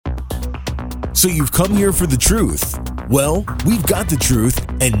So you've come here for the truth. Well, we've got the truth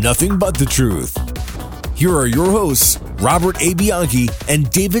and nothing but the truth. Here are your hosts, Robert A. Bianchi and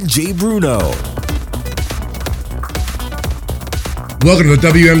David J. Bruno. Welcome to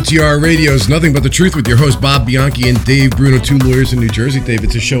WMTR Radio's Nothing But the Truth with your host, Bob Bianchi and Dave Bruno, two lawyers in New Jersey. Dave,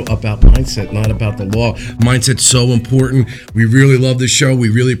 it's a show about mindset, not about the law. Mindset's so important. We really love this show. We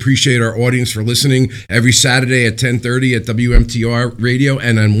really appreciate our audience for listening every Saturday at 10:30 at WMTR Radio.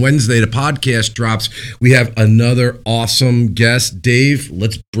 And on Wednesday, the podcast drops. We have another awesome guest. Dave,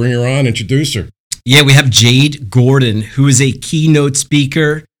 let's bring her on, introduce her. Yeah, we have Jade Gordon, who is a keynote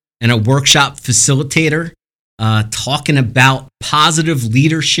speaker and a workshop facilitator. Talking about positive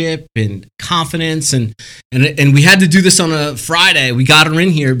leadership and confidence, and we had to do this on a Friday. We got her in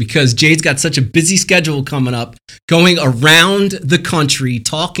here because Jade's got such a busy schedule coming up, going around the country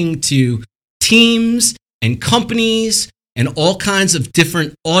talking to teams and companies and all kinds of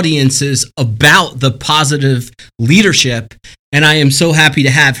different audiences about the positive leadership. And I am so happy to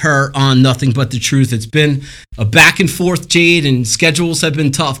have her on Nothing But the Truth. It's been a back and forth, Jade, and schedules have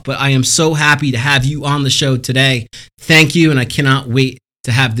been tough, but I am so happy to have you on the show today. Thank you, and I cannot wait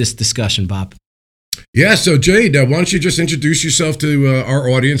to have this discussion, Bob. Yeah, so Jade, why don't you just introduce yourself to our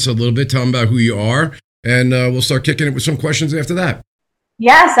audience a little bit, tell them about who you are, and we'll start kicking it with some questions after that.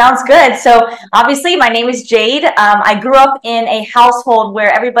 Yeah, sounds good. So obviously my name is Jade. I grew up in a household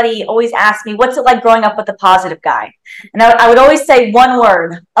where everybody always asked me, what's it like growing up with a positive guy? And I would always say one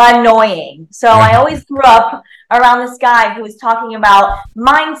word, annoying. So I always grew up around this guy who was talking about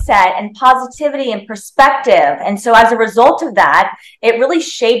mindset and positivity and perspective. And so as a result of that, it really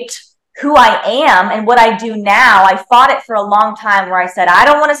shaped who I am and what I do now. I fought it for a long time where I said, I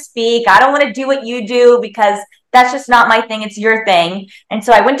don't want to speak. I don't want to do what you do because that's just not my thing. It's your thing. And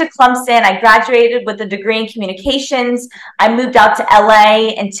so I went to Clemson. I graduated with a degree in communications. I moved out to LA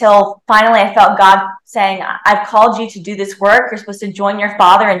until finally I felt God saying, I've called you to do this work. You're supposed to join your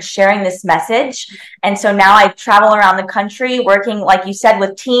father in sharing this message. And so now I travel around the country working, like you said,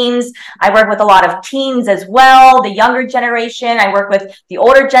 with teams. I work with a lot of teens as well, the younger generation. I work with the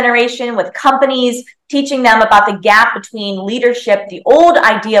older generation, with companies, teaching them about the gap between leadership, the old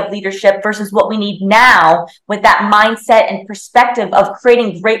idea of leadership versus what we need now with that mindset and perspective of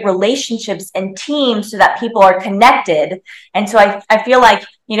creating great relationships and teams so that people are connected. And so I feel like,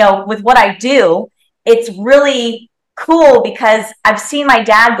 you know, with what I do, it's really cool because I've seen my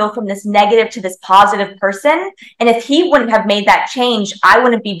dad go from this negative to this positive person. And if he wouldn't have made that change, I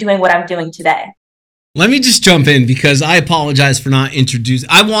wouldn't be doing what I'm doing today. Let me just jump in because I apologize for not introducing.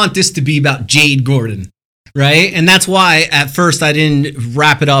 I want this to be about Jade Gordon, right? And that's why at first I didn't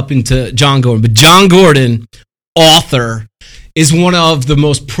wrap it up into John Gordon. But John Gordon, author, is one of the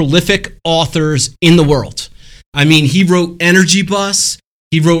most prolific authors in the world. I mean, he wrote Energy Bus.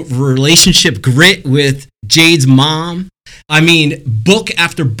 He wrote Relationship Grit with Jade's mom. I mean, book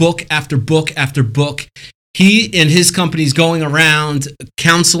after book after book after book. He and his company's going around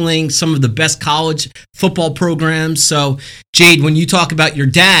counseling some of the best college football programs. So, Jade, when you talk about your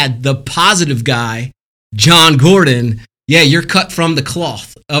dad, the positive guy, John Gordon, yeah, you're cut from the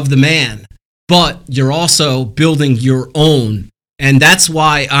cloth of the man, but you're also building your own. And that's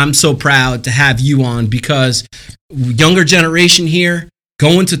why I'm so proud to have you on, because younger generation here,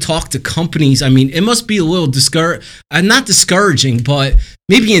 going to talk to companies, I mean, it must be a little not discouraging, but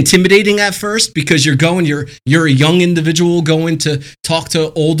maybe intimidating at first because you're a young individual going to talk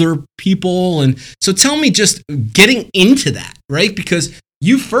to older people. And so tell me just getting into that, right? Because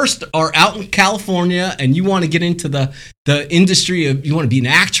you first are out in California and you want to get into the industry of, you want to be an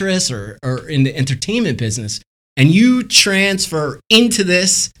actress or in the entertainment business, and you transfer into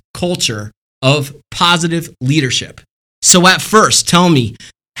this culture of positive leadership. So at first, tell me,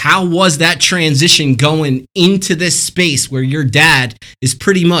 how was that transition going into this space where your dad is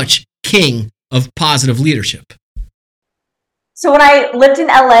pretty much king of positive leadership? So when I lived in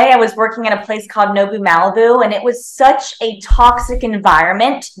LA, I was working at a place called Nobu Malibu, and it was such a toxic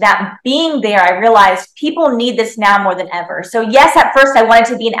environment that being there, I realized people need this now more than ever. So yes, at first I wanted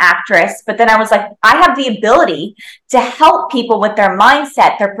to be an actress, but then I was like, I have the ability to help people with their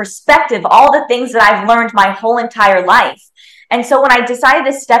mindset, their perspective, all the things that I've learned my whole entire life. And so when I decided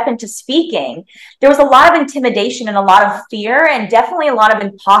to step into speaking, there was a lot of intimidation and a lot of fear and definitely a lot of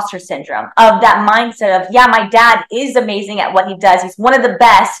imposter syndrome of that mindset of, yeah, my dad is amazing at what he does. He's one of the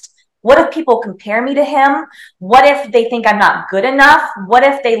best. What if people compare me to him? What if they think I'm not good enough? What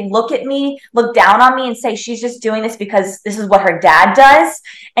if they look at me, look down on me and say, she's just doing this because this is what her dad does?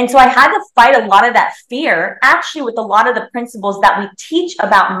 And so I had to fight a lot of that fear, actually, with a lot of the principles that we teach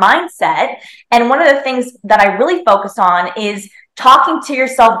about mindset. And one of the things that I really focus on is talking to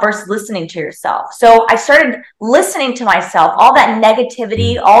yourself versus listening to yourself. So I started listening to myself, all that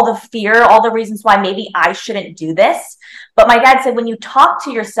negativity, all the fear, all the reasons why maybe I shouldn't do this. But my dad said, when you talk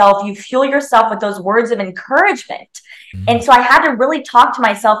to yourself, you fuel yourself with those words of encouragement. And so I had to really talk to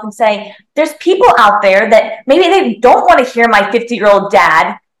myself and say, there's people out there that maybe they don't want to hear my 50-year-old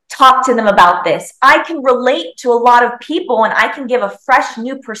dad talk to them about this. I can relate to a lot of people, and I can give a fresh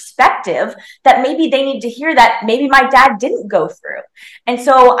new perspective that maybe they need to hear that maybe my dad didn't go through. And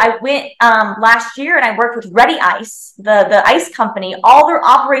so I went last year and I worked with Ready Ice, the ice company, all their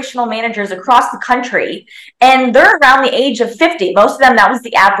operational managers across the country, and they're around the age of 50. Most of them, that was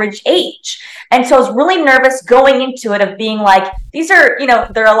the average age. And so I was really nervous going into it of being like, these are,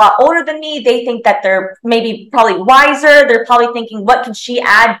 they're a lot older than me. They think that they're maybe probably wiser. They're probably thinking, what can she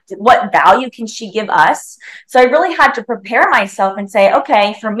add? What value can she give us? So I really had to prepare myself and say,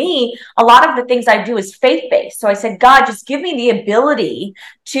 okay, for me, a lot of the things I do is faith-based. So I said, God, just give me the ability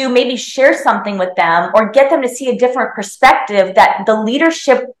to maybe share something with them or get them to see a different perspective that the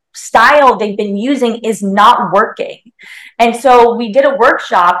leadership style they've been using is not working. And so we did a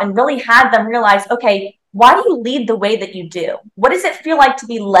workshop and really had them realize, okay, why do you lead the way that you do? What does it feel like to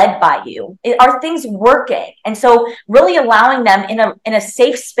be led by you? Are things working? And so really allowing them in a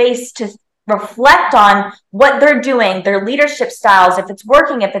safe space to reflect on what they're doing, their leadership styles, if it's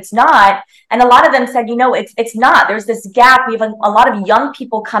working, if it's not. And a lot of them said, it's not. There's this gap. We have a lot of young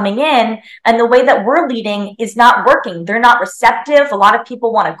people coming in, and the way that we're leading is not working. They're not receptive. A lot of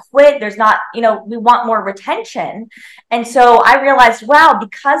people want to quit. There's not, we want more retention. And so I realized, wow,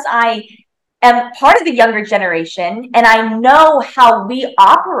 because I am part of the younger generation and I know how we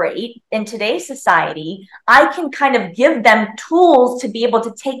operate in today's society, I can kind of give them tools to be able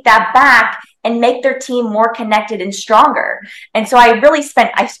to take that back and make their team more connected and stronger. And so I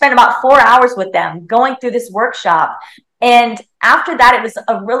spent about 4 hours with them going through this workshop. And after that, it was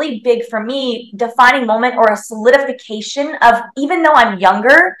a really big, for me, defining moment or a solidification of, even though I'm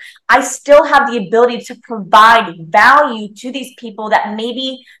younger, I still have the ability to provide value to these people that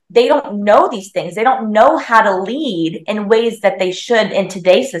maybe they don't know these things. They don't know how to lead in ways that they should in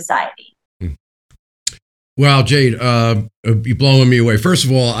today's society. Well, Jade, you're blowing me away. First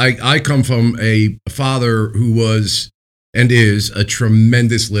of all, I come from a father who was and is a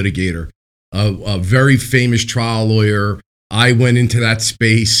tremendous litigator. A very famous trial lawyer. I went into that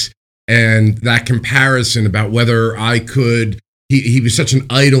space, and that comparison about whether I could, he was such an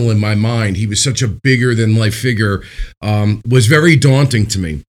idol in my mind. He was such a bigger than life figure, was very daunting to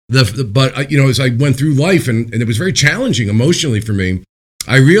me. But as I went through life, and it was very challenging emotionally for me,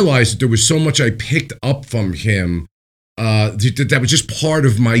 I realized that there was so much I picked up from him that was just part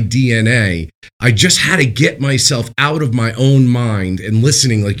of my DNA. I just had to get myself out of my own mind and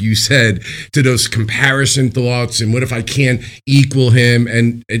listening, like you said, to those comparison thoughts and what if I can't equal him.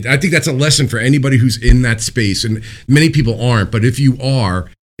 And I think that's a lesson for anybody who's in that space. And many people aren't, but if you are,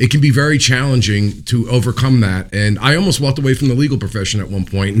 it can be very challenging to overcome that. And I almost walked away from the legal profession at one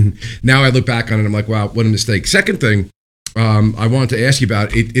point. And now I look back on it, I'm like, wow, what a mistake. Second thing I wanted to ask you about,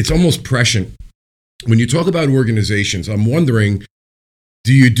 it's almost prescient. When you talk about organizations, I'm wondering,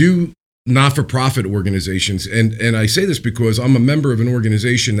 do you do not-for-profit organizations? And I say this because I'm a member of an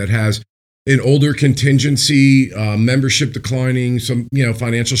organization that has an older contingency, membership declining, some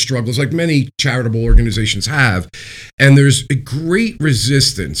financial struggles, like many charitable organizations have. And there's a great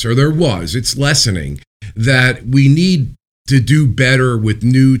resistance, or there was, it's lessening, that we need to do better with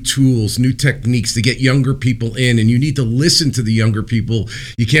new tools, new techniques to get younger people in. And you need to listen to the younger people.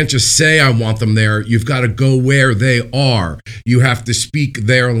 You can't just say, I want them there. You've got to go where they are. You have to speak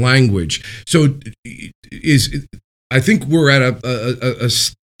their language. So I think we're at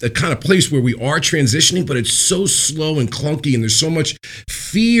a kind of place where we are transitioning, but it's so slow and clunky, and there's so much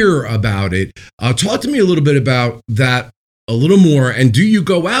fear about it. Talk to me a little bit about that a little more. And do you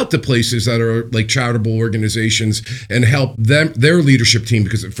go out to places that are like charitable organizations and help them, their leadership team?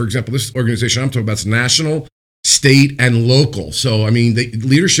 Because, for example, this organization I'm talking about is national, state, and local. So, I mean, the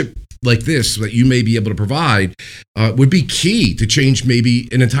leadership like this that you may be able to provide would be key to change maybe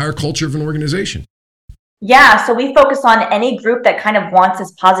an entire culture of an organization. Yeah, so we focus on any group that kind of wants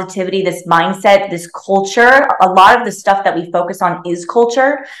this positivity, this mindset, this culture. A lot of the stuff that we focus on is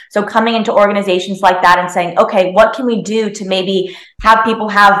culture. So coming into organizations like that and saying, okay, what can we do to maybe have people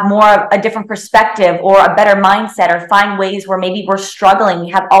have more of a different perspective or a better mindset, or find ways where maybe we're struggling, we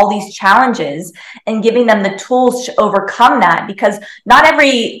have all these challenges, and giving them the tools to overcome that. Because not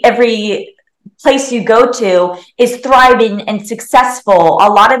every place you go to is thriving and successful, a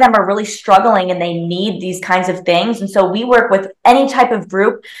lot of them are really struggling and they need these kinds of things. And so we work with any type of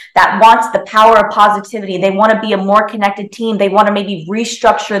group that wants the power of positivity. They want to be a more connected team. They want to maybe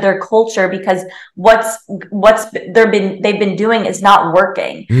restructure their culture because they've been doing is not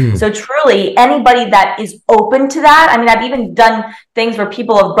working. So truly, anybody that is open to that. I mean, I've even done things where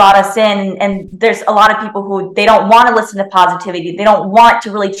people have brought us in, and there's a lot of people who they don't want to listen to positivity. They don't want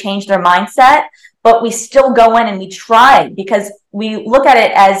to really change their mindset, but we still go in and we try because we look at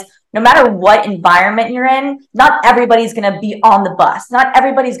it as no matter what environment you're in, not everybody's going to be on the bus. Not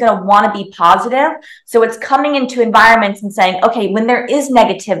everybody's going to want to be positive. So it's coming into environments and saying, okay, when there is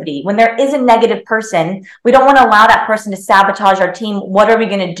negativity, when there is a negative person, we don't want to allow that person to sabotage our team. What are we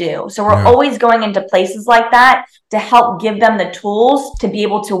going to do? So we're always going into places like that to help give them the tools to be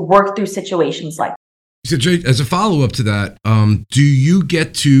able to work through situations like that. So, Jade, as a follow-up to that, do you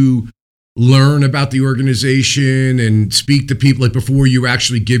get to learn about the organization and speak to people like before you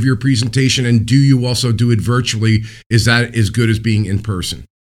actually give your presentation? And do you also do it virtually? Is that as good as being in person?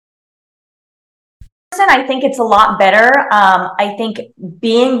 I think it's a lot better. I think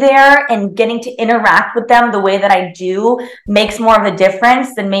being there and getting to interact with them the way that I do makes more of a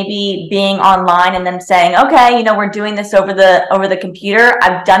difference than maybe being online and them saying, okay, you know, we're doing this over the computer.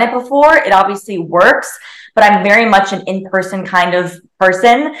 I've done it before. It obviously works, but I'm very much an in-person kind of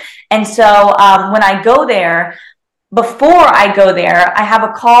person. And so when I go there, before I go there, I have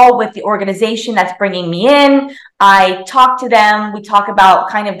a call with the organization that's bringing me in. I talk to them. We talk about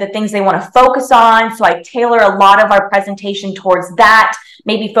kind of the things they want to focus on. So I tailor a lot of our presentation towards that,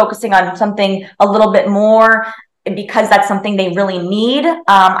 maybe focusing on something a little bit more because that's something they really need.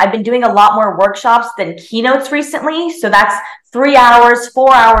 I've been doing a lot more workshops than keynotes recently. So that's 3 hours,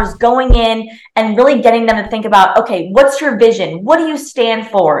 4 hours going in and really getting them to think about, okay, what's your vision? What do you stand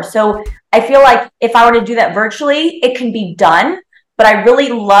for? So I feel like if I were to do that virtually, it can be done, but I really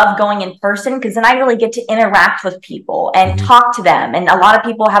love going in person because then I really get to interact with people and talk to them. And a lot of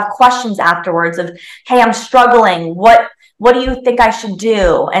people have questions afterwards of, hey, I'm struggling. What do you think I should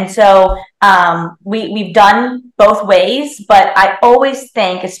do? And so we've done both ways, but I always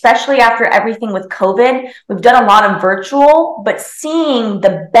think, especially after everything with COVID, we've done a lot of virtual, but seeing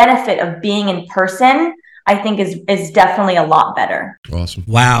the benefit of being in person, I think is definitely a lot better. Awesome.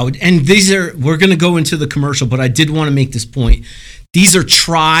 Wow. And we're going to go into the commercial, but I did want to make this point. These are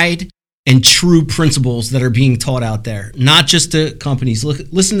tried and true principles that are being taught out there, not just to companies.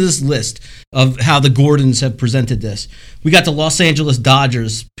 Listen to this list of how the Gordons have presented this. We got the Los Angeles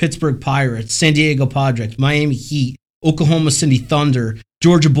Dodgers, Pittsburgh Pirates, San Diego Padres, Miami Heat, Oklahoma City Thunder,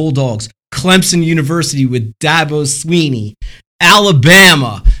 Georgia Bulldogs, Clemson University with Dabo Swinney,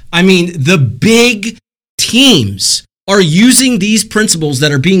 Alabama. I mean, the big teams are using these principles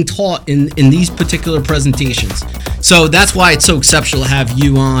that are being taught in these particular presentations. So that's why it's so exceptional to have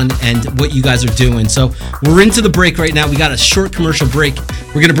you on and what you guys are doing. So we're into the break right now. We got a short commercial break.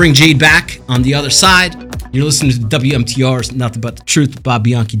 We're going to bring Jade back on the other side. You're listening to WMTR's Nothing But the Truth. Bob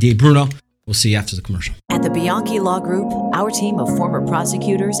Bianchi, Dave Bruno. We'll see you after the commercial. At the Bianchi Law Group, our team of former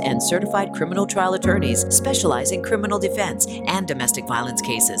prosecutors and certified criminal trial attorneys specialize in criminal defense and domestic violence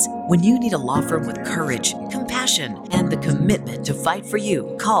cases. When you need a law firm with courage, compassion, and the commitment to fight for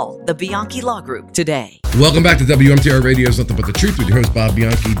you, call the Bianchi Law Group today. Welcome back to WMTR Radio's Nothing But the Truth with your host, Bob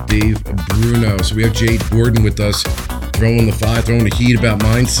Bianchi, Dave Bruno. So we have Jade Gordon with us, throwing the fire, throwing the heat about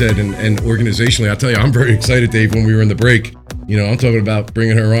mindset and organizationally. I'll tell you, I'm very excited, Dave, when we were in the break. You know, I'm talking about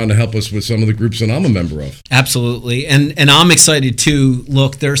bringing her on to help us with some of the groups that I'm a member of. Absolutely. And I'm excited too.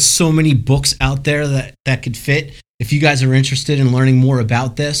 Look, there's so many books out there that could fit. If you guys are interested in learning more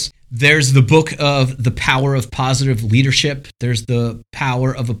about this, there's the book of The Power of Positive Leadership. There's The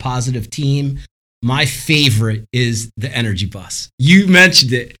Power of a Positive Team. My favorite is The Energy Bus. You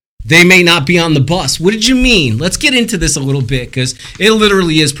mentioned it. They may not be on the bus. What did you mean? Let's get into this a little bit because it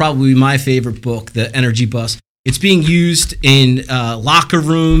literally is probably my favorite book, The Energy Bus. It's being used in locker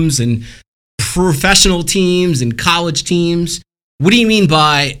rooms and professional teams and college teams. What do you mean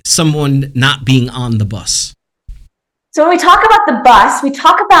by someone not being on the bus? So when we talk about the bus, we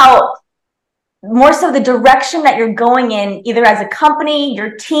talk about more so the direction that you're going in, either as a company,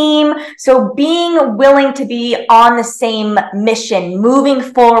 your team. So being willing to be on the same mission, moving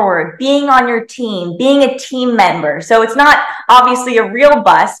forward, being on your team, being a team member. So it's not obviously a real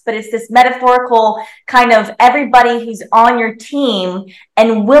bus, but it's this metaphorical kind of everybody who's on your team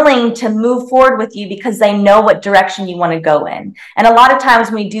and willing to move forward with you because they know what direction you want to go in. And a lot of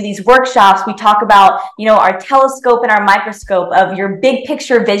times when we do these workshops, we talk about, you know, our telescope and our microscope of your big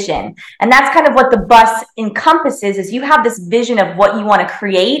picture vision. And that's kind of of what the bus encompasses is you have this vision of what you want to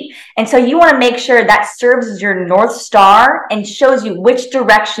create. And so you want to make sure that serves as your North Star and shows you which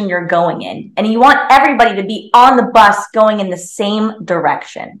direction you're going in. And you want everybody to be on the bus going in the same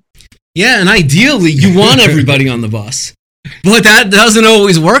direction. Yeah, and ideally, you want everybody on the bus. But that doesn't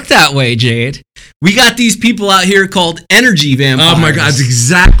always work that way, Jade. We got these people out here called energy vampires. Oh my God, that's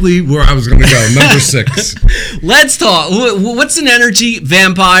exactly where I was going to go. Number 6. Let's talk. What's an energy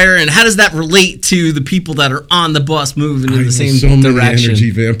vampire, and how does that relate to the people that are on the bus moving in the same direction? Many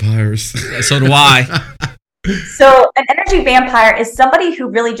energy vampires. So do I. So an energy vampire is somebody who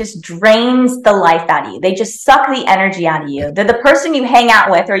really just drains the life out of you. They just suck the energy out of you. They're the person you hang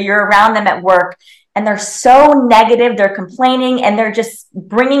out with or you're around them at work, and they're so negative, they're complaining, and they're just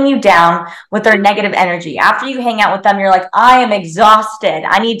bringing you down with their negative energy. After you hang out with them, you're like, I am exhausted.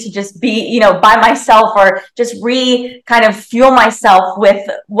 I need to just be, by myself, or just kind of fuel myself with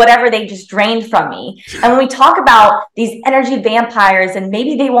whatever they just drained from me. And when we talk about these energy vampires and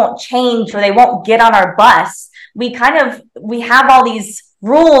maybe they won't change or they won't get on our bus, we have all these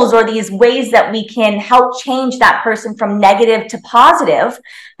rules or these ways that we can help change that person from negative to positive.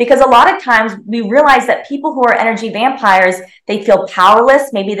 Because a lot of times we realize that people who are energy vampires, they feel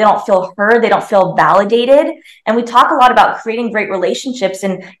powerless. Maybe they don't feel heard. They don't feel validated. And we talk a lot about creating great relationships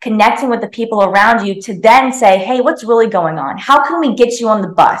and connecting with the people around you to then say, hey, what's really going on? How can we get you on the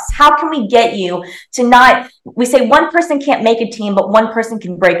bus? How can we get you to we say one person can't make a team, but one person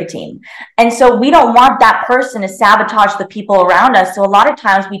can break a team. And so we don't want that person to sabotage the people around us. So a lot of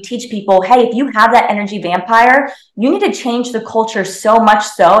times we teach people, hey, if you have that energy vampire, you need to change the culture so much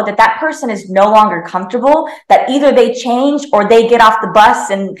so that person is no longer comfortable, that either they change or they get off the bus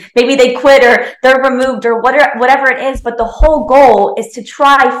and maybe they quit or they're removed or whatever it is. But the whole goal is to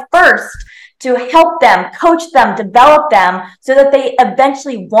try first to help them, coach them, develop them so that they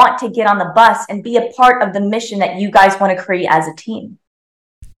eventually want to get on the bus and be a part of the mission that you guys want to create as a team.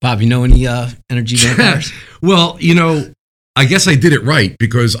 Bob, you know any energy vampires? Well, I guess I did it right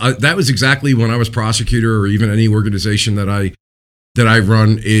because that was exactly when I was prosecutor or even any organization that I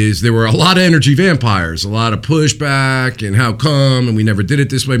run is there were a lot of energy vampires, a lot of pushback and how come, and we never did it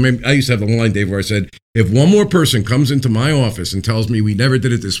this way. Maybe I used to have the line, Dave, where I said, if one more person comes into my office and tells me we never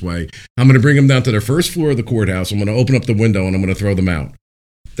did it this way, I'm going to bring them down to the first floor of the courthouse. I'm going to open up the window and I'm going to throw them out.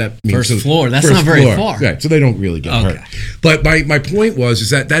 That means first floor. That's not very far. Right, so they don't really get hurt. But my point is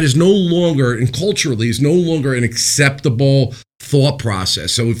that is no longer, and culturally, is no longer an acceptable thought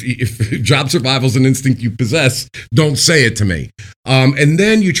process. So if job survival is an instinct you possess, don't say it to me. And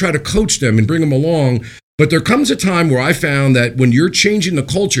then you try to coach them and bring them along. But there comes a time where I found that when you're changing the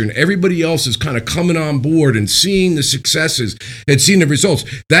culture and everybody else is kind of coming on board and seeing the successes and seeing the results,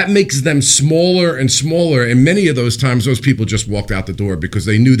 that makes them smaller and smaller. And many of those times, those people just walked out the door because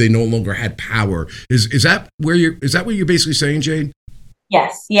they knew they no longer had power. Is that what you're basically saying, Jade?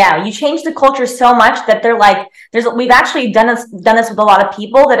 Yes. Yeah. You change the culture so much that they're like, we've actually done this with a lot of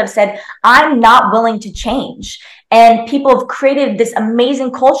people that have said, I'm not willing to change. And people have created this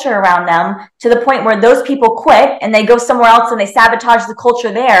amazing culture around them to the point where those people quit and they go somewhere else and they sabotage the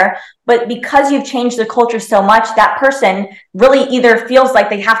culture there. But because you've changed the culture so much, that person really either feels like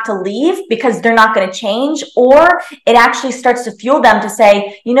they have to leave because they're not going to change, or it actually starts to fuel them to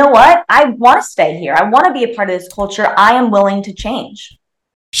say, you know what? I want to stay here. I want to be a part of this culture. I am willing to change.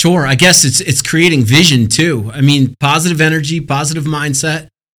 Sure. I guess it's creating vision too. I mean, positive energy, positive mindset.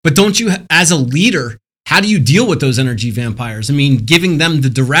 But don't you, as a leader, how do you deal with those energy vampires? I mean, giving them the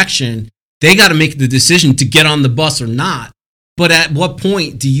direction, they got to make the decision to get on the bus or not. But at what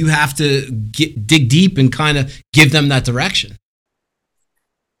point do you have to dig deep and kind of give them that direction?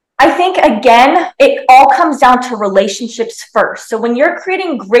 I think, again, it all comes down to relationships first. So when you're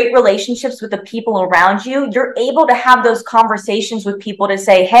creating great relationships with the people around you, you're able to have those conversations with people to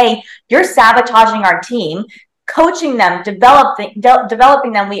say, hey, you're sabotaging our team. Coaching them,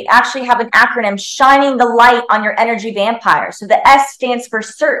 developing them. We actually have an acronym, shining the light on your energy vampire. So the S stands for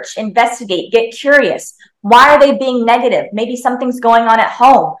search, investigate, get curious. Why are they being negative? Maybe something's going on at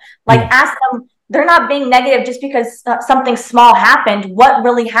home. Ask them, they're not being negative just because something small happened. What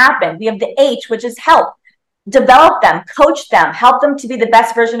really happened? We have the H, which is help. Develop them, coach them, help them to be the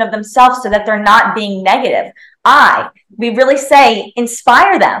best version of themselves so that they're not being negative. We really say,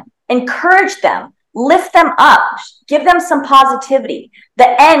 inspire them, encourage them, lift them up, give them some positivity.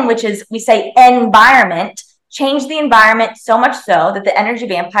 The N, which is, we say environment, change the environment so much so that the energy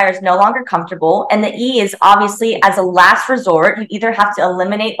vampire is no longer comfortable. And the E is obviously, as a last resort, you either have to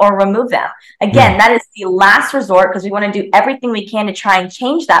eliminate or remove them. Again, that is the last resort, because we want to do everything we can to try and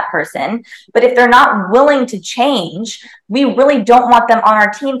change that person. But if they're not willing to change, we really don't want them on our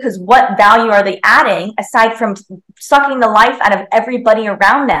team, because what value are they adding aside from sucking the life out of everybody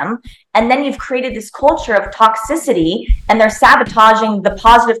around them? And then you've created this culture of toxicity, and they're sabotaging the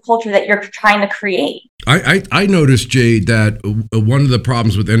positive culture that you're trying to create. I noticed, Jade, that one of the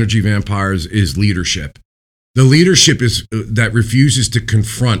problems with energy vampires is leadership. The leadership is that refuses to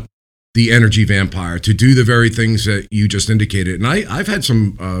confront the energy vampire, to do the very things that you just indicated. And I've had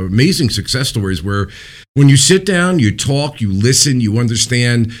some amazing success stories where when you sit down, you talk, you listen, you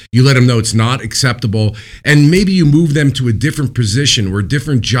understand, you let them know it's not acceptable, and maybe you move them to a different position or a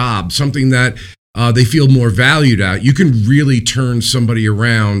different job, something that they feel more valued at, you can really turn somebody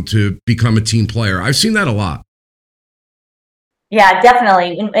around to become a team player. I've seen that a lot. Yeah,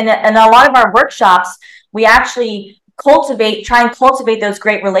 definitely. In a lot of our workshops, we actually try and cultivate those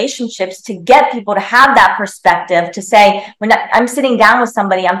great relationships to get people to have that perspective, to say, when I'm sitting down with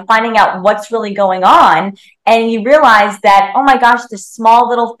somebody, I'm finding out what's really going on. And you realize that, oh my gosh, this small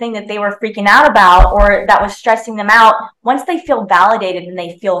little thing that they were freaking out about or that was stressing them out, once they feel validated and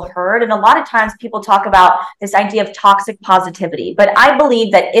they feel heard. And a lot of times people talk about this idea of toxic positivity, but I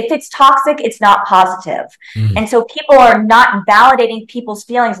believe that if it's toxic, it's not positive. And so people are not validating people's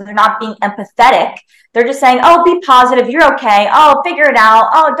feelings. They're not being empathetic. They're just saying, oh, be positive. You're okay. Oh, figure it out.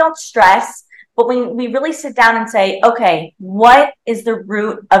 Oh, don't stress. But when we really sit down and say, okay, what is the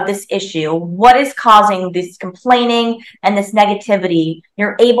root of this issue? What is causing this complaining and this negativity?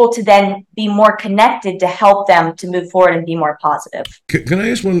 You're able to then be more connected to help them to move forward and be more positive. Can I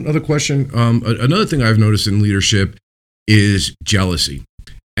ask one other question? Another thing I've noticed in leadership is jealousy.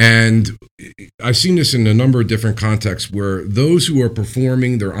 And I've seen this in a number of different contexts where those who are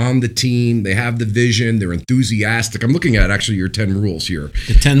performing, they're on the team, they have the vision, they're enthusiastic. I'm looking at actually your 10 rules here.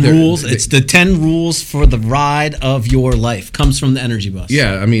 The 10 rules. It's the 10 rules for the ride of your life. Comes from the Energy Bus.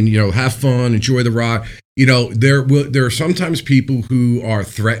 Yeah, I mean, have fun, enjoy the ride. There are sometimes people who are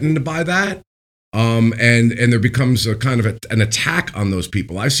threatened by that. And there becomes a kind of an attack on those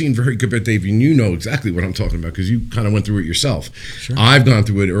people. I've seen very good, Dave, and you know exactly what I'm talking about because you kind of went through it yourself. Sure. I've gone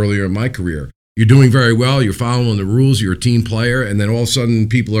through it earlier in my career. You're doing very well, you're following the rules, you're a team player, and then all of a sudden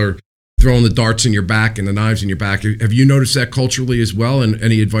people are throwing the darts in your back and the knives in your back. Have you noticed that culturally as well, and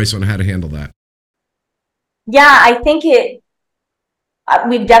any advice on how to handle that? Yeah, I think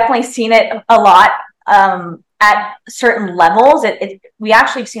we've definitely seen it a lot. At certain levels, we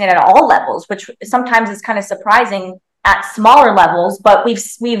actually have seen it at all levels, which sometimes is kind of surprising at smaller levels. But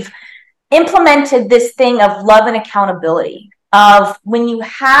we've implemented this thing of love and accountability. Of when you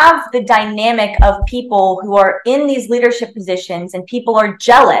have the dynamic of people who are in these leadership positions and people are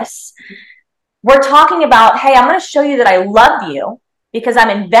jealous, we're talking about, hey, I'm going to show you that I love you because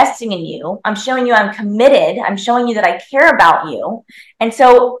I'm investing in you. I'm showing you I'm committed. I'm showing you that I care about you. And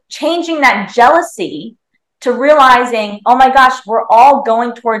so changing that jealousy to realizing, oh my gosh, we're all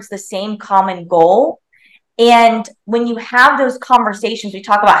going towards the same common goal. And when you have those conversations, we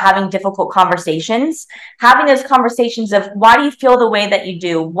talk about having difficult conversations, having those conversations of why do you feel the way that you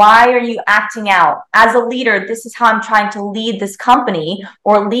do? Why are you acting out? As a leader, this is how I'm trying to lead this company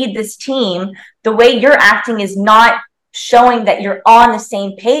or lead this team. The way you're acting is not showing that you're on the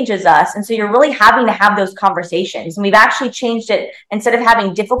same page as us. And so you're really having to have those conversations. And we've actually changed it. Instead of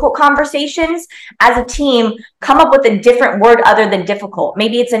having difficult conversations, as a team, come up with a different word other than difficult.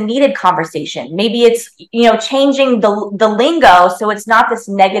 Maybe it's a needed conversation. Maybe it's, changing the lingo so it's not this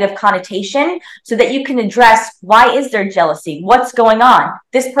negative connotation so that you can address why is there jealousy? What's going on?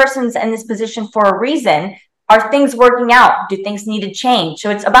 This person's in this position for a reason. Are things working out? Do things need to change? So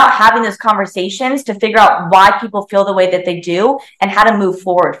it's about having those conversations to figure out why people feel the way that they do and how to move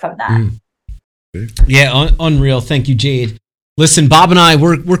forward from that. Yeah, unreal. Thank you, Jade. Listen, Bob and I,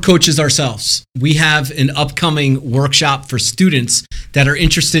 we're coaches ourselves. We have an upcoming workshop for students that are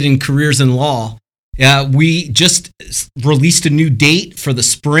interested in careers in law. We just released a new date for the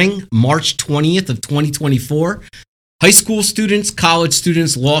spring, March 20th of 2024. High school students, college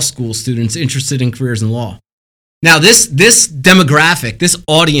students, law school students interested in careers in law. Now, this demographic, this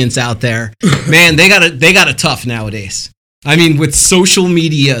audience out there, man, they got it tough nowadays. I mean, with social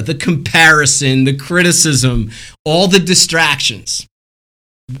media, the comparison, the criticism, all the distractions.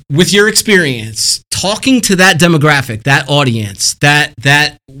 With your experience, talking to that demographic, that audience,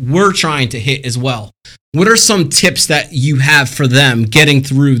 that we're trying to hit as well, what are some tips that you have for them getting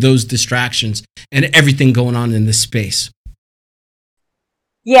through those distractions and everything going on in this space?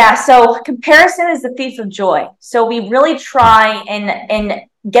 Yeah, so comparison is the thief of joy. So we really try and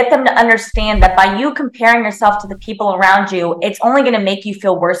get them to understand that by you comparing yourself to the people around you, it's only going to make you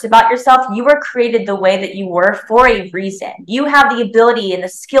feel worse about yourself. You were created the way that you were for a reason. You have the ability and the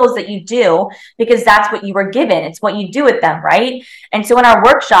skills that you do because that's what you were given. It's what you do with them, right? And so in our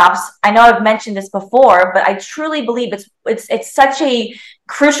workshops, I know I've mentioned this before, but I truly believe it's such a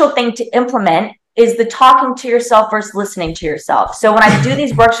crucial thing to implement is the talking to yourself versus listening to yourself. So when I do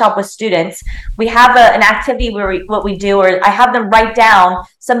these workshops with students, we have an activity where what we do, or I have them write down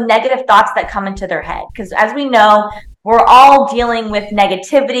some negative thoughts that come into their head. Because as we know, we're all dealing with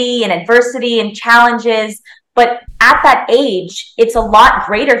negativity and adversity and challenges. But at that age, it's a lot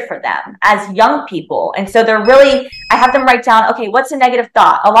greater for them as young people. And so I have them write down, okay, what's a negative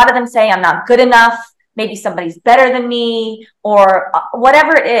thought? A lot of them say, I'm not good enough. Maybe somebody's better than me or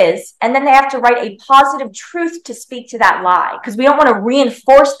whatever it is. And then they have to write a positive truth to speak to that lie because we don't want to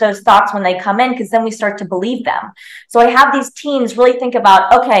reinforce those thoughts when they come in because then we start to believe them. So I have these teens really think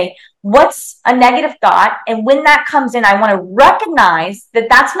about, okay, what's a negative thought? And when that comes in, I want to recognize that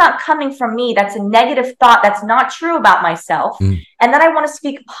that's not coming from me. That's a negative thought. That's not true about myself. And then I want to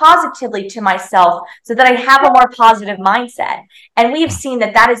speak positively to myself so that I have a more positive mindset. And we have seen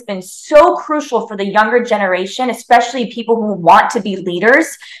that has been so crucial for the younger generation, especially people who want to be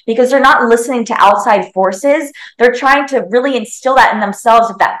leaders, because they're not listening to outside forces. They're trying to really instill that in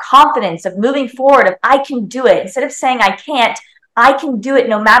themselves of that confidence of moving forward, of I can do it. Instead of saying I can't, I can do it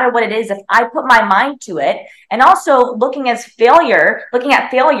no matter what it is if I put my mind to it. And also looking at failure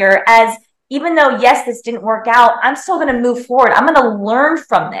as even though, yes, this didn't work out, I'm still going to move forward. I'm going to learn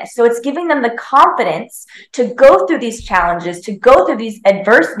from this. So it's giving them the confidence to go through these challenges, to go through this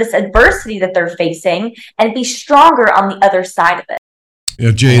adversity that they're facing and be stronger on the other side of it.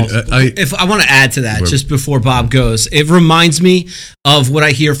 Yeah, Jade, if I want to add to that just before Bob goes, it reminds me of what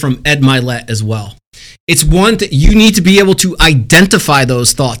I hear from Ed Milet as well. It's one that you need to be able to identify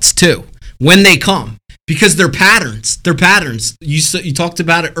those thoughts too when they come. Because they're patterns. They're patterns. You talked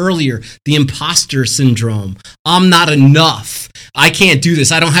about it earlier, the imposter syndrome. I'm not enough. I can't do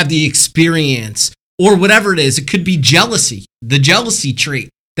this. I don't have the experience. Or whatever it is. It could be jealousy, the jealousy trait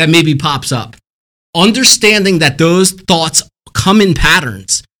that maybe pops up. Understanding that those thoughts come in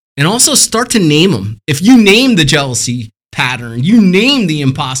patterns and also start to name them. If you name the jealousy pattern, you name the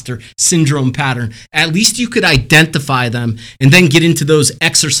imposter syndrome pattern, at least you could identify them and then get into those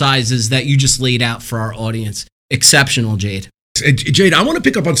exercises that you just laid out for our audience. Exceptional, Jade. Jade, I want to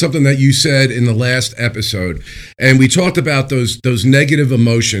pick up on something that you said in the last episode, and we talked about those negative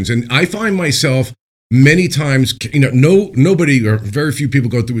emotions, and I find myself many times, nobody or very few people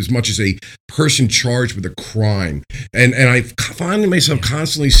go through as much as a person charged with a crime, and I find myself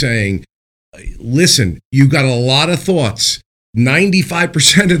constantly saying, listen, you've got a lot of thoughts.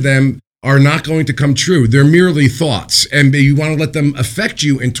 95% of them are not going to come true. They're merely thoughts. And you want to let them affect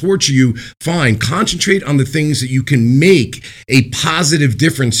you and torture you. Fine. Concentrate on the things that you can make a positive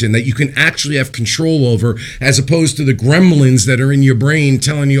difference in, that you can actually have control over, as opposed to the gremlins that are in your brain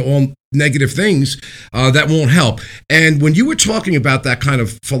telling you all negative things that won't help. And when you were talking about that kind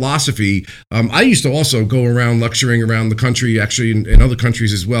of philosophy, I used to also go around lecturing around the country, actually in other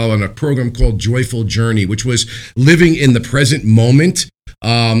countries as well, on a program called Joyful Journey, which was living in the present moment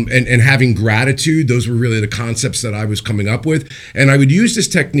and having gratitude. Those were really the concepts that I was coming up with. And I would use this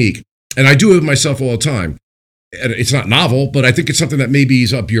technique, and I do it with myself all the time. And it's not novel, but I think it's something that maybe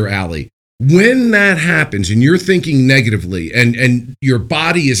is up your alley. When that happens and you're thinking negatively and your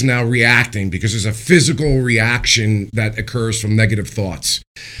body is now reacting because there's a physical reaction that occurs from negative thoughts,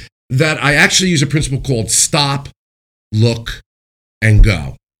 that I actually use a principle called stop, look, and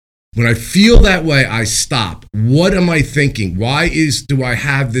go. When I feel that way, I stop. What am I thinking? Do I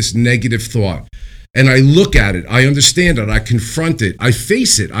have this negative thought? And I look at it, I understand it, I confront it, I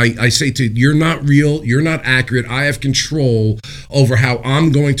face it. I say to it, you're not real, you're not accurate, I have control over how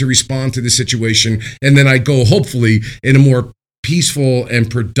I'm going to respond to this situation. And then I go, hopefully, in a more peaceful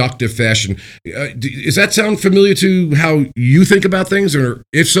and productive fashion. Does that sound familiar to how you think about things? Or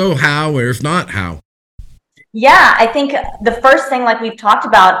if so, how? Or if not, how? Yeah, I think the first thing, like we've talked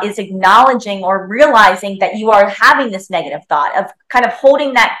about, is acknowledging or realizing that you are having this negative thought, of kind of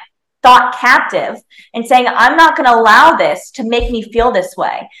holding that thought captive and saying, I'm not going to allow this to make me feel this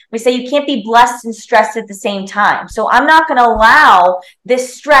way. We say you can't be blessed and stressed at the same time. So I'm not going to allow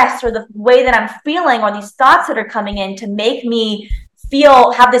this stress or the way that I'm feeling or these thoughts that are coming in to make me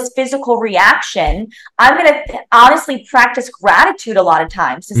have this physical reaction, I'm going to honestly practice gratitude a lot of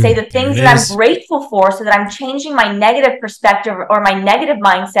times to say the things that I'm grateful for, so that I'm changing my negative perspective or my negative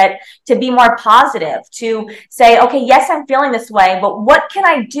mindset to be more positive, to say, okay, yes, I'm feeling this way, but what can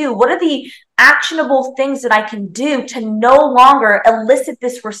I do? What are the actionable things that I can do to no longer elicit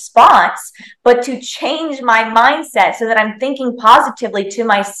this response, but to change my mindset so that I'm thinking positively to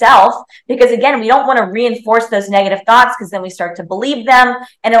myself? Because again, we don't want to reinforce those negative thoughts, because then we start to believe them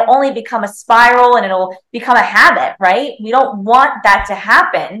and it'll only become a spiral and it'll become a habit, right? We don't want that to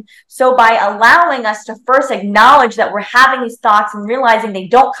happen. So by allowing us to first acknowledge that we're having these thoughts and realizing they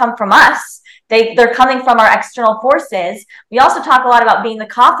don't come from us, they're coming from our external forces. We also talk a lot about being the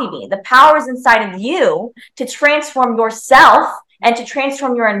coffee bean. The power is inside of you to transform yourself and to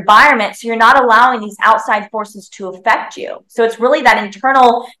transform your environment, so you're not allowing these outside forces to affect you. So it's really that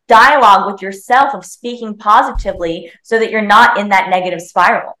internal dialogue with yourself of speaking positively so that you're not in that negative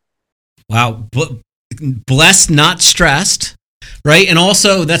spiral. Wow. Blessed, not stressed. Right. And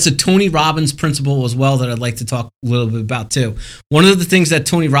also, that's a Tony Robbins principle as well that I'd like to talk a little bit about too. One of the things that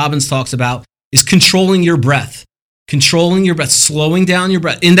Tony Robbins talks about is controlling your breath, slowing down your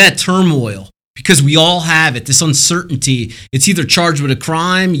breath in that turmoil, because we all have it, this uncertainty. It's either charged with a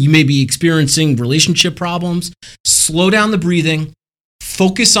crime, you may be experiencing relationship problems. Slow down the breathing,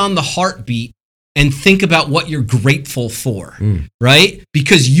 focus on the heartbeat, and think about what you're grateful for, right?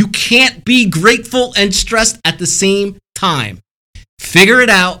 Because you can't be grateful and stressed at the same time. Figure it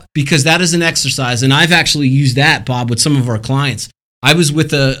out, because that is an exercise. And I've actually used that, Bob, with some of our clients. I was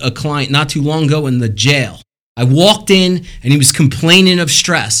with a client not too long ago in the jail. I walked in and he was complaining of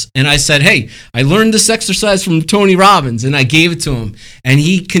stress. And I said, hey, I learned this exercise from Tony Robbins, and I gave it to him. And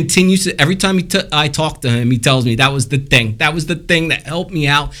he continues to, every time I talk to him, he tells me that was the thing. That was the thing that helped me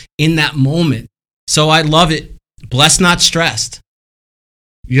out in that moment. So I love it. Blessed, not stressed.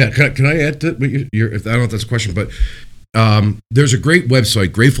 Yeah. Can I add to if I don't know if that's a question, but there's a great website,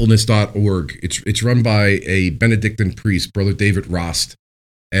 gratefulness.org. It's run by a Benedictine priest, Brother David Rost.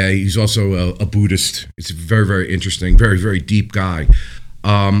 He's also a Buddhist. It's a very, very interesting, very, very deep guy.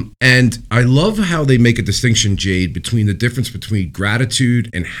 And I love how they make a distinction, Jade, between the difference between gratitude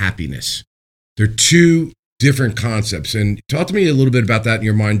and happiness. They're two different concepts. And talk to me a little bit about that in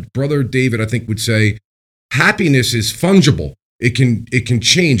your mind. Brother David, I think, would say happiness is fungible. It can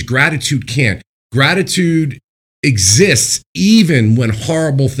change. Gratitude can't. Gratitude exists even when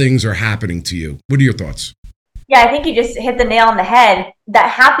horrible things are happening to you. What are your thoughts? Yeah, I think you just hit the nail on the head. That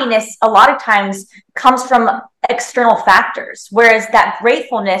happiness a lot of times comes from external factors, whereas that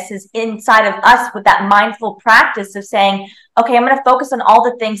gratefulness is inside of us with that mindful practice of saying, okay, I'm going to focus on all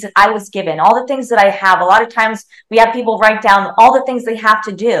the things that I was given, all the things that I have. A lot of times we have people write down all the things they have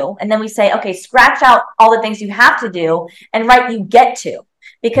to do, and then we say, okay, scratch out all the things you have to do and write you get to.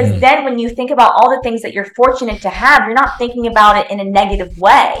 Because then when you think about all the things that you're fortunate to have, you're not thinking about it in a negative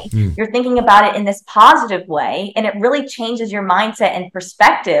way. You're thinking about it in this positive way. And it really changes your mindset and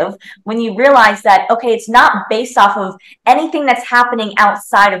perspective when you realize that, okay, it's not based off of anything that's happening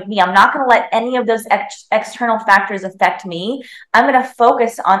outside of me. I'm not going to let any of those external factors affect me. I'm going to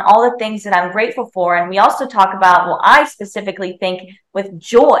focus on all the things that I'm grateful for. And we also talk about, well, I specifically think with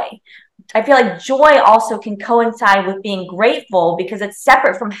joy. I feel like joy also can coincide with being grateful, because it's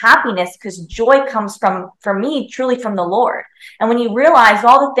separate from happiness, because joy comes from, for me, truly from the Lord. And when you realize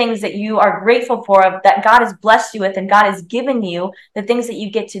all the things that you are grateful for, that God has blessed you with and God has given you, the things that you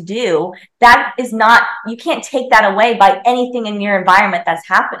get to do, that is not, you can't take that away by anything in your environment that's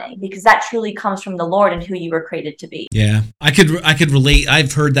happening, because that truly comes from the Lord and who you were created to be. Yeah, I could relate.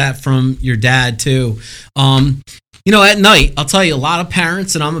 I've heard that from your dad too. At night, I'll tell you, a lot of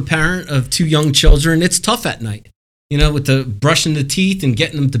parents, and I'm a parent of 2 young children, it's tough at night, with the brushing the teeth and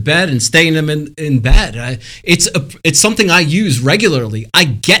getting them to bed and staying them in bed. It's something I use regularly. I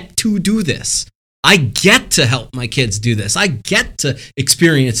get to do this. I get to help my kids do this. I get to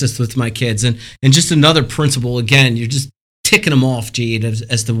experience this with my kids. And just another principle, again, you're just ticking them off, Jade,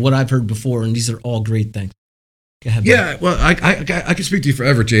 as to what I've heard before. And these are all great things. Go ahead, yeah, well, I can speak to you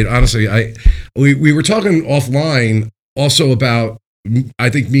forever, Jade. Honestly, we were talking offline also about,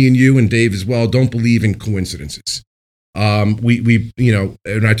 I think me and you and Dave as well don't believe in coincidences. We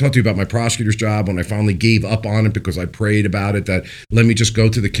and I talked to you about my prosecutor's job when I finally gave up on it because I prayed about it, that let me just go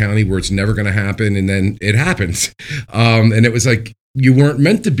to the county where it's never going to happen, and then it happens. And it was like, you weren't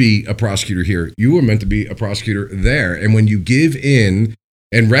meant to be a prosecutor here. You were meant to be a prosecutor there. And when you give in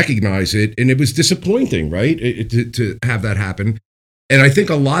and recognize it, and it was disappointing, right, to have that happen. And I think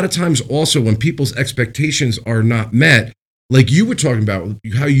a lot of times also when people's expectations are not met, like you were talking about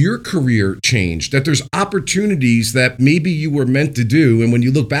how your career changed, that there's opportunities that maybe you were meant to do. And when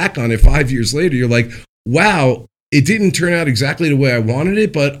you look back on it 5 years later, you're like, wow, it didn't turn out exactly the way I wanted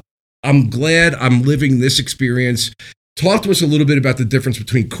it, but I'm glad I'm living this experience. Talk to us a little bit about the difference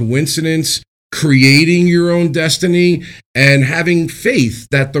between coincidence, creating your own destiny, and having faith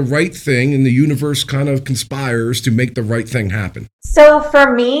that the right thing in the universe kind of conspires to make the right thing happen. So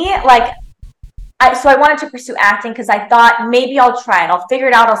for me, I wanted to pursue acting because I thought maybe I'll try it. I'll figure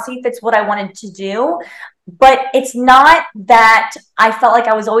it out. I'll see if it's what I wanted to do. But it's not that I felt like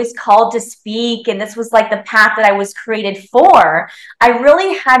I was always called to speak and this was like the path that I was created for. I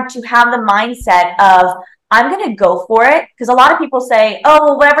really had to have the mindset of, I'm going to go for it, because a lot of people say, oh,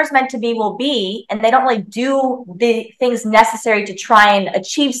 well, whatever's meant to be will be, and they don't really do the things necessary to try and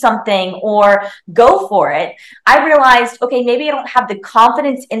achieve something or go for it. I realized, okay, maybe I don't have the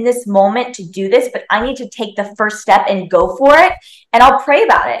confidence in this moment to do this, but I need to take the first step and go for it, and I'll pray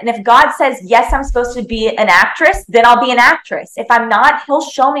about it. And if God says, yes, I'm supposed to be an actress, then I'll be an actress. If I'm not, he'll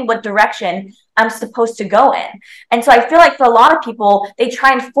show me what direction I'm supposed to go in. And so I feel like for a lot of people, they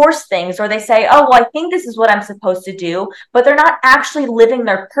try and force things, or they say, oh, well, I think this is what I'm supposed to do, but they're not actually living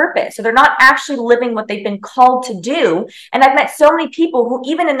their purpose. So they're not actually living what they've been called to do. And I've met so many people who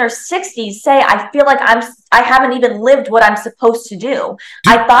even in their 60s say, I feel like I haven't even lived what I'm supposed to do.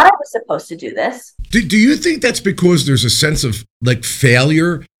 I thought I was supposed to do this. Do you think that's because there's a sense of like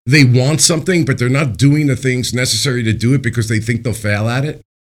failure? They want something, but they're not doing the things necessary to do it because they think they'll fail at it?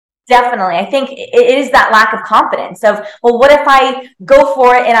 Definitely. I think it is that lack of confidence of, well, what if I go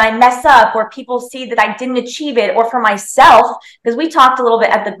for it and I mess up, or people see that I didn't achieve it, or for myself, because we talked a little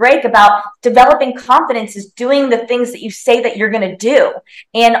bit at the break about developing confidence is doing the things that you say that you're going to do,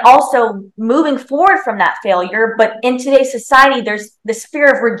 and also moving forward from that failure. But in today's society, there's this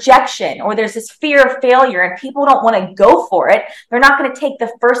fear of rejection, or there's this fear of failure, and people don't want to go for it. They're not going to take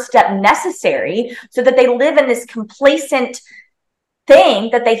the first step necessary, so that they live in this complacent thing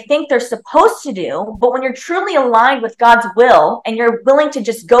that they think they're supposed to do. But when you're truly aligned with God's will and you're willing to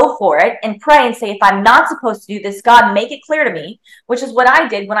just go for it and pray and say, if I'm not supposed to do this, God, make it clear to me, which is what I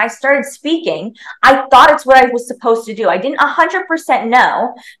did when I started speaking. I thought it's what I was supposed to do. I didn't 100%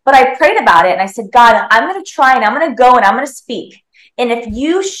 know, but I prayed about it and I said, God, I'm going to try and I'm going to go and I'm going to speak. And if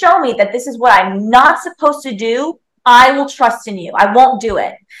you show me that this is what I'm not supposed to do, I will trust in you. I won't do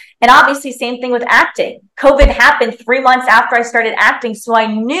it. And obviously, same thing with acting. COVID happened 3 months after I started acting, so I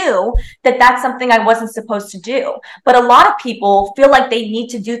knew that that's something I wasn't supposed to do. But a lot of people feel like they need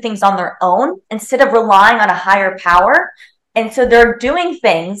to do things on their own instead of relying on a higher power. And so they're doing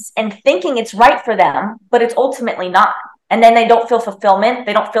things and thinking it's right for them, but it's ultimately not. And then they don't feel fulfillment.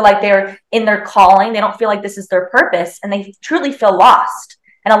 They don't feel like they're in their calling. They don't feel like this is their purpose, and they truly feel lost.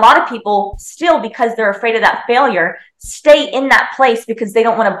 And a lot of people still, because they're afraid of that failure, stay in that place because they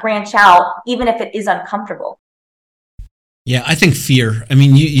don't want to branch out, even if it is uncomfortable. Yeah, I think fear. I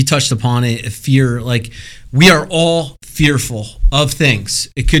mean, you touched upon it. Fear, like we are all fearful of things.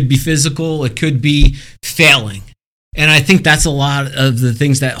 It could be physical. It could be failing. And I think that's a lot of the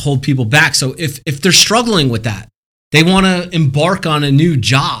things that hold people back. So if they're struggling with that, they want to embark on a new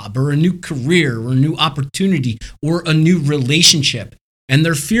job or a new career or a new opportunity or a new relationship, and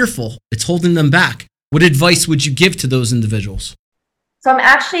they're fearful, it's holding them back. What advice would you give to those individuals? So I'm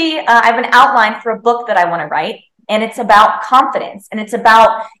actually, I have an outline for a book that I want to write, and it's about confidence. And it's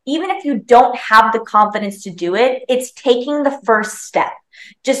about, even if you don't have the confidence to do it, it's taking the first step.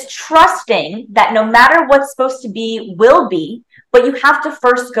 Just trusting that no matter what's supposed to be, will be, but you have to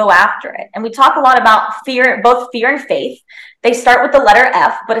first go after it. And we talk a lot about fear, both fear and faith. They start with the letter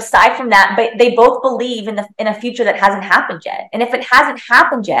F, but aside from that, they both believe in a future that hasn't happened yet. And if it hasn't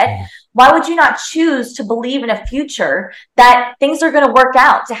happened yet, why would you not choose to believe in a future that things are going to work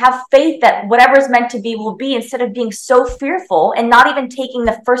out, to have faith that whatever is meant to be will be, instead of being so fearful and not even taking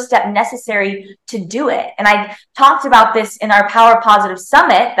the first step necessary to do it? And I talked about this in our Power Positive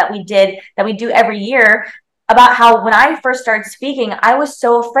Summit that we do every year, about how when I first started speaking, I was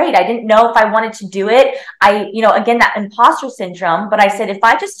so afraid. I didn't know if I wanted to do it. Again, that imposter syndrome, but I said, if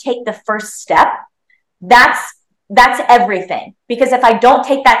I just take the first step, that's everything. Because if I don't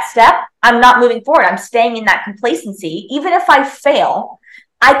take that step, I'm not moving forward. I'm staying in that complacency. Even if I fail,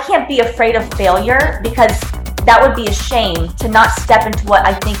 I can't be afraid of failure, because that would be a shame to not step into what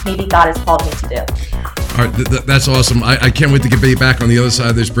I think maybe God has called me to do. All right, that's awesome. I can't wait to get back on the other side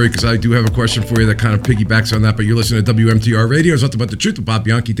of this break because I do have a question for you that kind of piggybacks on that. But you're listening to WMTR Radio. It's Nothing But the Truth with Bob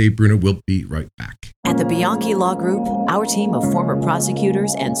Bianchi, Dave Bruno. We'll be right back. At the Bianchi Law Group, our team of former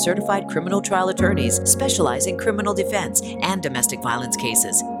prosecutors and certified criminal trial attorneys specialize in criminal defense and domestic violence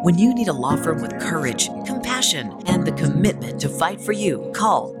cases. When you need a law firm with courage, compassion, and the commitment to fight for you,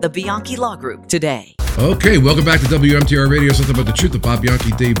 call the Bianchi Law Group today. Okay, welcome back to WMTR Radio. Something About the Truth with Bob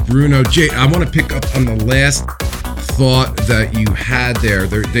Bianchi, Dave Bruno. Jade, I want to pick up on the last thought that you had there.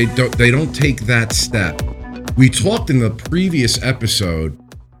 They don't take that step. We talked in the previous episode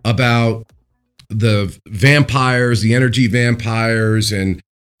about the vampires, the energy vampires, and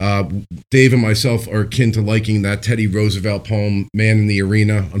Dave and myself are akin to liking that Teddy Roosevelt poem, Man in the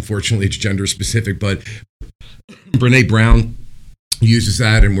Arena. Unfortunately, it's gender specific, but Brene Brown uses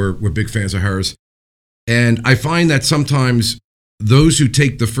that, and we're big fans of hers. And I find that sometimes those who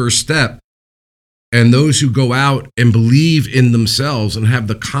take the first step and those who go out and believe in themselves and have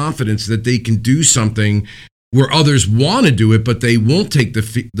the confidence that they can do something where others want to do it, but they won't take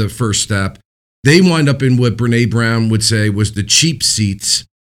the first step, they wind up in what Brene Brown would say was the cheap seats,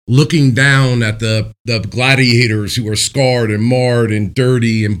 looking down at the gladiators who are scarred and marred and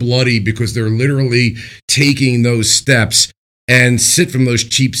dirty and bloody because they're literally taking those steps, and sit from those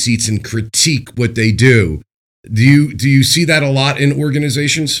cheap seats and critique what they do. Do you see that a lot in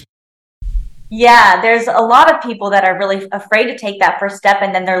organizations? Yeah, there's a lot of people that are really afraid to take that first step,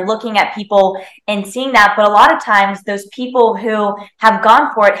 and then they're looking at people and seeing that. But a lot of times those people who have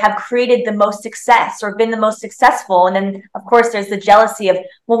gone for it have created the most success or been the most successful. And then, of course, there's the jealousy of,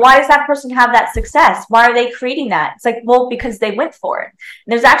 well, why does that person have that success? Why are they creating that? It's like, well, because they went for it.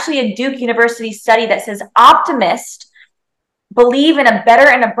 And there's actually a Duke University study that says optimists believe in a better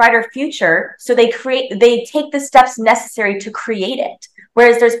and a brighter future, so they take the steps necessary to create it.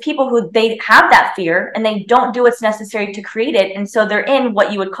 Whereas there's people who they have that fear and they don't do what's necessary to create it, and so they're in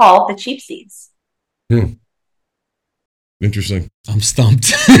what you would call the cheap seats. Interesting. I'm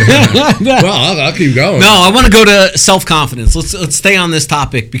stumped. Well, I'll keep going. No, I want to go to self-confidence. Let's stay on this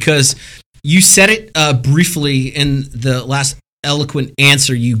topic because you said it briefly in the last eloquent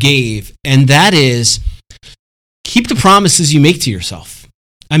answer you gave, and that is, keep the promises you make to yourself.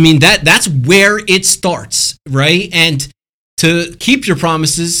 I mean, that's where it starts, right? And to keep your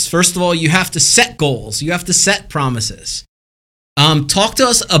promises, first of all, you have to set goals. You have to set promises. Talk to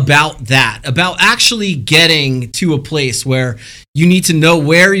us about that, about actually getting to a place where you need to know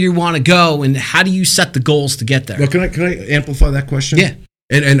where you want to go and how do you set the goals to get there. Well, can I amplify that question? Yeah.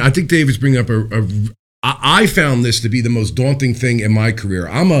 And I think Dave is bringing up I found this to be the most daunting thing in my career.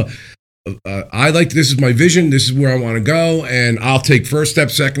 This is my vision, this is where I want to go, and I'll take first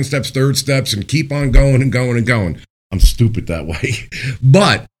steps, second steps, third steps, and keep on going and going and going. I'm stupid that way.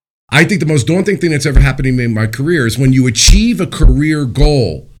 But I think the most daunting thing that's ever happened to me in my career is when you achieve a career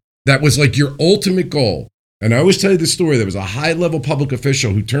goal that was like your ultimate goal. And I always tell you this story. There was a high-level public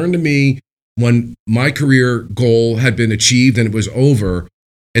official who turned to me when my career goal had been achieved and it was over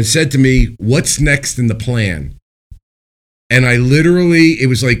and said to me, "What's next in the plan?" And I literally, it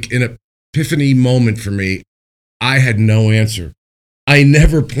was like an epiphany moment for me. I had no answer. I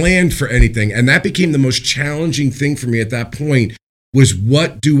never planned for anything. And that became the most challenging thing for me at that point was,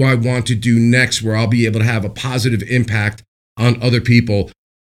 what do I want to do next where I'll be able to have a positive impact on other people?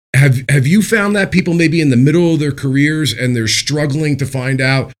 Have you found that people may be in the middle of their careers and they're struggling to find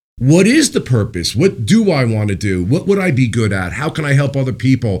out, what is the purpose? What do I want to do? What would I be good at? How can I help other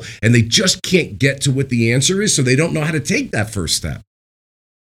people? And they just can't get to what the answer is, so they don't know how to take that first step.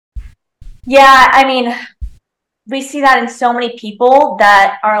 Yeah, I mean, we see that in so many people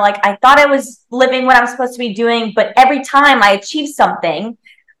that are like, I thought I was living what I'm supposed to be doing, but every time I achieve something,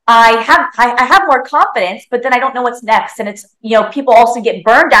 I have more confidence, but then I don't know what's next. And it's, people also get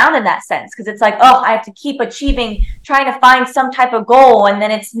burned down in that sense, because it's like, oh, I have to keep achieving, trying to find some type of goal, and then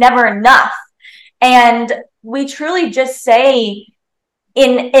it's never enough. And we truly just say,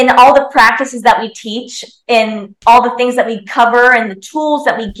 in all the practices that we teach, in all the things that we cover and the tools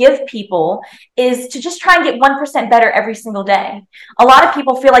that we give people, is to just try and get 1% better every single day. A lot of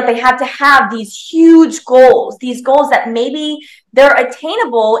people feel like they have to have these huge goals, these goals that maybe they're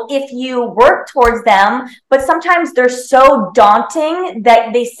attainable if you work towards them, but sometimes they're so daunting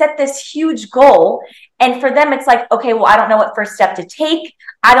that they set this huge goal. And for them, it's like, okay, well, I don't know what first step to take.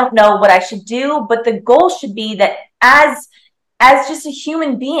 I don't know what I should do. But the goal should be that as just a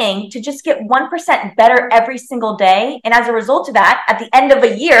human being, to just get 1% better every single day. And as a result of that, at the end of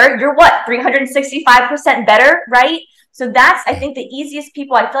a year, you're what, 365% better, right? So that's, I think, the easiest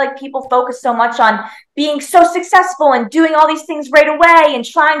people. I feel like people focus so much on being so successful and doing all these things right away and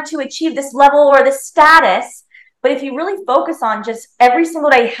trying to achieve this level or this status. But if you really focus on just every single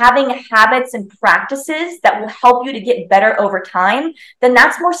day having habits and practices that will help you to get better over time, then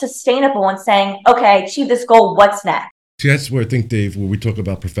that's more sustainable and saying, okay, achieve this goal, what's next? See, that's where I think, Dave, where we talk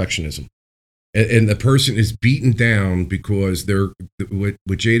about perfectionism. And the person is beaten down because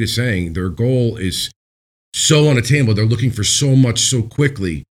what Jade is saying, their goal is so unattainable. They're looking for so much so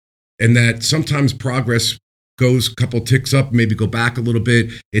quickly. And that sometimes progress goes a couple ticks up, maybe go back a little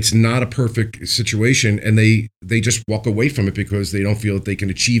bit. It's not a perfect situation. And they just walk away from it because they don't feel that they can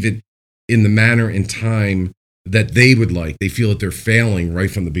achieve it in the manner and time that they would like. They feel that they're failing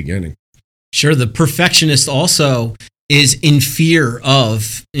right from the beginning. Sure. The perfectionist also is in fear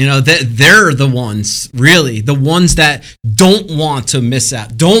of, that they're the ones, really, the ones that don't want to miss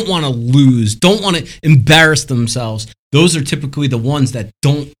out, don't want to lose, don't want to embarrass themselves. Those are typically the ones that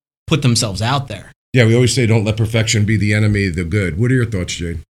don't put themselves out there. Yeah, we always say don't let perfection be the enemy of the good. What are your thoughts,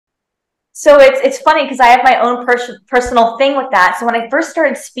 Jade? So it's funny because I have my own personal thing with that. So when I first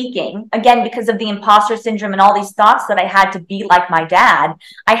started speaking, again, because of the imposter syndrome and all these thoughts that I had to be like my dad,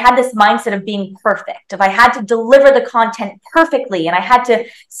 I had this mindset of being perfect. If I had to deliver the content perfectly and I had to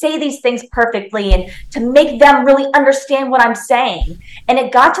say these things perfectly and to make them really understand what I'm saying. And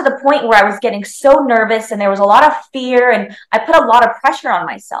it got to the point where I was getting so nervous and there was a lot of fear and I put a lot of pressure on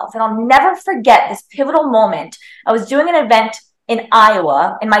myself. And I'll never forget this pivotal moment. I was doing an event in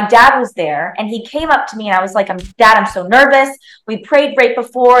Iowa, and my dad was there, and he came up to me, and I was like, Dad, I'm so nervous. We prayed right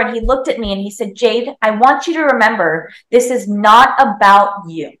before, and he looked at me, and he said, Jade, I want you to remember, this is not about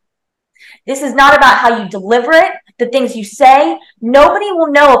you. This is not about how you deliver it, the things you say. Nobody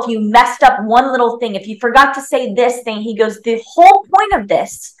will know if you messed up one little thing, if you forgot to say this thing. He goes, the whole point of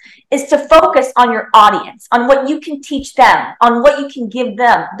this is to focus on your audience, on what you can teach them, on what you can give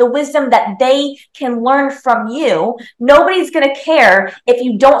them, the wisdom that they can learn from you. Nobody's going to care if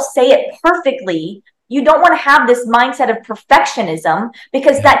you don't say it perfectly. You don't want to have this mindset of perfectionism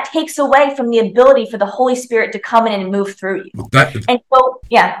because that takes away from the ability for the Holy Spirit to come in and move through you. And so,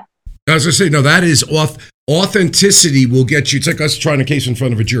 yeah. As I say, no, that is authenticity will get you. It's like us trying a case in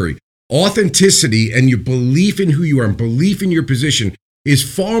front of a jury. Authenticity and your belief in who you are and belief in your position is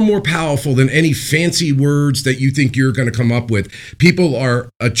far more powerful than any fancy words that you think you're going to come up with. People are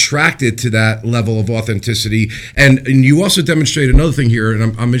attracted to that level of authenticity. And you also demonstrate another thing here, and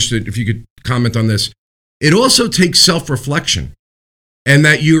I'm interested if you could comment on this. It also takes self-reflection and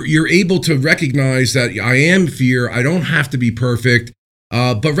that you're able to recognize that I am fear. I don't have to be perfect,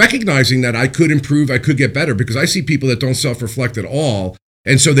 but recognizing that I could improve, I could get better, because I see people that don't self-reflect at all,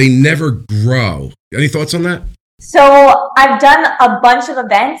 and so they never grow. Any thoughts on that? So I've done a bunch of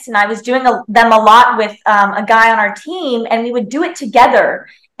events, and I was doing them a lot with a guy on our team, and we would do it together.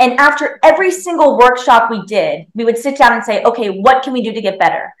 And after every single workshop we did, we would sit down and say, okay, what can we do to get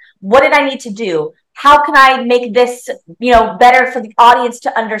better? What did I need to do? How can I make this, better for the audience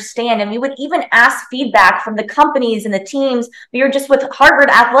to understand? And we would even ask feedback from the companies and the teams. We were just with Harvard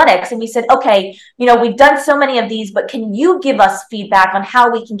Athletics, and we said, okay, we've done so many of these, but can you give us feedback on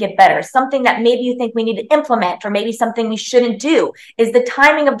how we can get better? Something that maybe you think we need to implement, or maybe something we shouldn't do. Is the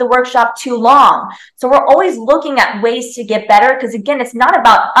timing of the workshop too long? So we're always looking at ways to get better, because again, it's not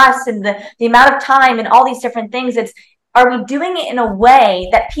about us and the amount of time and all these different things. Are we doing it in a way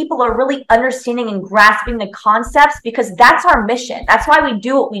that people are really understanding and grasping the concepts? Because that's our mission. That's why we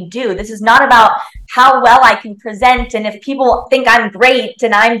do what we do. This is not about how well I can present and if people think I'm great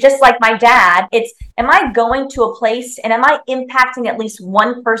and I'm just like my dad. It's, am I going to a place and am I impacting at least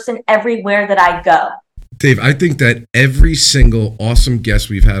one person everywhere that I go? Dave, I think that every single awesome guest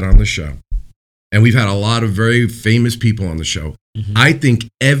we've had on the show, and we've had a lot of very famous people on the show, I think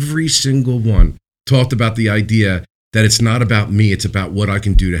every single one talked about the idea that it's not about me, it's about what I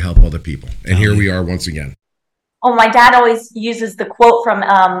can do to help other people. And here we are once again. Oh, my dad always uses the quote from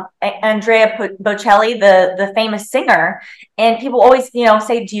Andrea Bocelli, the famous singer. And people always,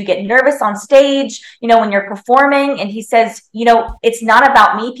 say, do you get nervous on stage, when you're performing? And he says, it's not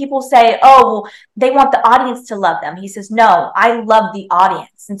about me. People say, oh, well, they want the audience to love them. He says, no, I love the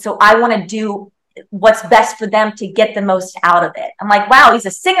audience. And so I want to do what's best for them to get the most out of it. I'm like, wow, he's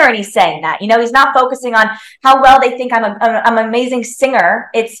a singer and he's saying that. He's not focusing on how well they think I'm an amazing singer.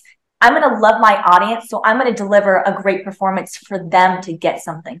 It's, I'm going to love my audience, so I'm going to deliver a great performance for them to get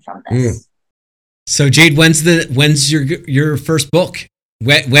something from this. So Jade, when's your first book?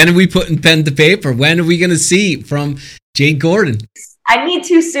 When are we putting pen to paper? When are we going to see from Jade Gordon? I need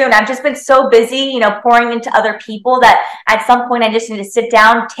to soon. I've just been so busy, pouring into other people that at some point I just need to sit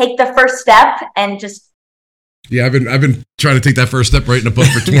down, take the first step, and just Yeah, I've been trying to take that first step, writing a book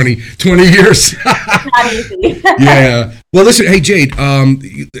for 20 years. Not easy. Yeah. Well, listen, hey Jade,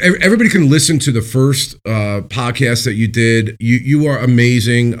 everybody can listen to the first podcast that you did. You are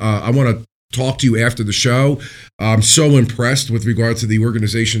amazing. I want to talk to you after the show. I'm so impressed with regard to the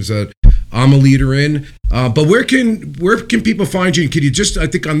organizations that I'm a leader in. But where can people find you? And can you just, I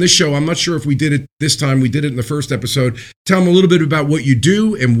think on this show, I'm not sure if we did it this time, we did it in the first episode. Tell them a little bit about what you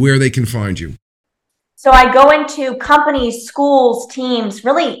do and where they can find you. So I go into companies, schools, teams,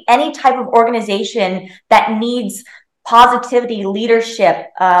 really any type of organization that needs positivity, leadership,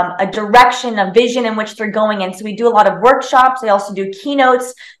 a direction, a vision in which they're going in. So we do a lot of workshops. I also do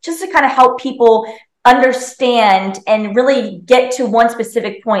keynotes just to kind of help people understand and really get to one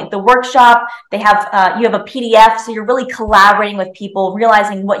specific point. The workshop, they have you have a PDF, so you're really collaborating with people,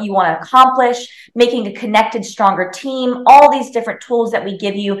 realizing what you want to accomplish, making a connected, stronger team, all these different tools that we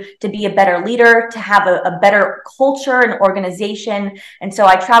give you to be a better leader, to have a better culture and organization. And so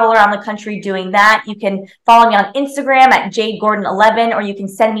I travel around the country doing that. You can follow me on Instagram at JadeGordon11, or you can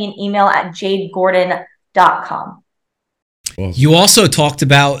send me an email at jadegordon.com. You also talked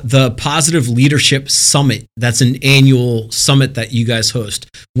about the Positive Leadership Summit. That's an annual summit that you guys host.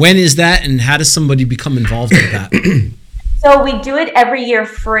 When is that, and how does somebody become involved with that? So we do it every year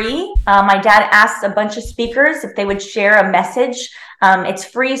free. My dad asked a bunch of speakers if they would share a message. It's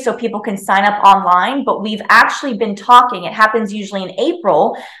free, so people can sign up online, but we've actually been talking. It happens usually in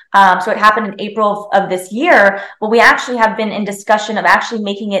April. So it happened in April of this year, but we actually have been in discussion of actually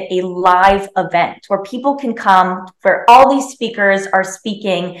making it a live event where people can come, where all these speakers are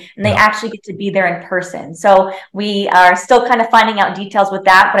speaking and they actually get to be there in person. So we are still kind of finding out details with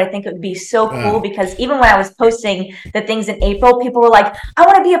that, but I think it would be so cool because even when I was posting the things in April, people were like, I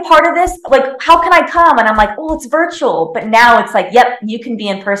want to be a part of this. Like, how can I come? And I'm like, oh, it's virtual. But now it's like, yep, you can be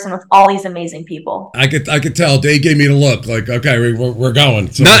in person with all these amazing people. I could tell. Dave gave me the look like, okay, we're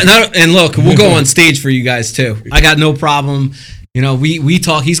going. So. And look, we'll go on stage for you guys too. I got no problem. You know, we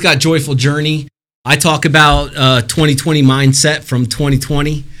talk. He's got Joyful Journey. I talk about 2020 mindset from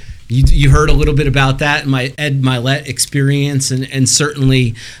 2020. You heard a little bit about that in my Ed Milet experience, and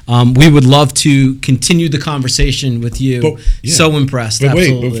certainly we would love to continue the conversation with you. But, yeah. So impressed. But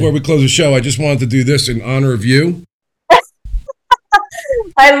absolutely. Wait, before we close the show, I just wanted to do this in honor of you.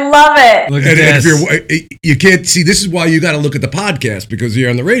 I love it. Look at this. If you can't see, this is why you got to look at the podcast, because you're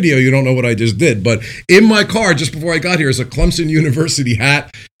on the radio, you don't know what I just did. But in my car, just before I got here, is a Clemson University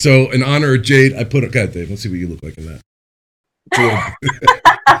hat. So in honor of Jade, I put it. God, Dave, let's see what you look like in that.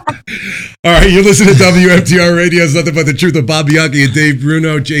 All right, you're listening to WMTR Radio. It's nothing but the truth of Bob Bianchi and Dave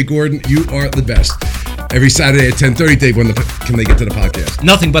Bruno. Jay Gordon, you are the best. Every Saturday at 10:30, Dave, when can they get to the podcast?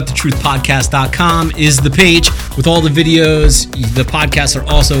 NothingButTheTruthPodcast.com is the page with all the videos. The podcasts are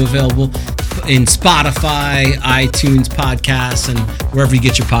also available in Spotify, iTunes podcasts, and wherever you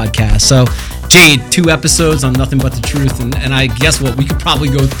get your podcasts. So, Jade, 2 episodes on Nothing But the Truth, and I guess what, we could probably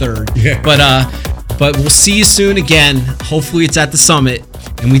go third. Yeah. But we'll see you soon again. Hopefully it's at the summit,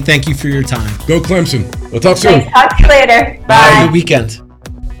 and we thank you for your time. Go Clemson. We'll talk soon. Thanks. Talk to you later. Bye. Have a good weekend.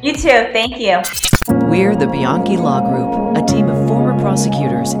 You too. Thank you. We're the Bianchi Law Group, a team of former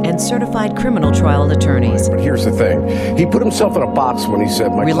prosecutors and certified criminal trial attorneys. But here's the thing. He put himself in a box when he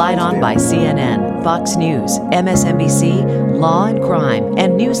said... Relied on by CNN, Fox News, MSNBC, Law and Crime,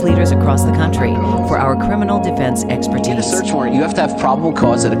 and news leaders across the country for our criminal defense expertise. In a search warrant, you have to have probable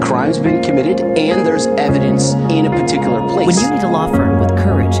cause that a crime's been committed and there's evidence in a particular place. When you need a law firm with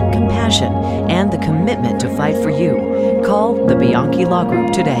courage, compassion, and the commitment to fight for you, call the Bianchi Law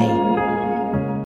Group today.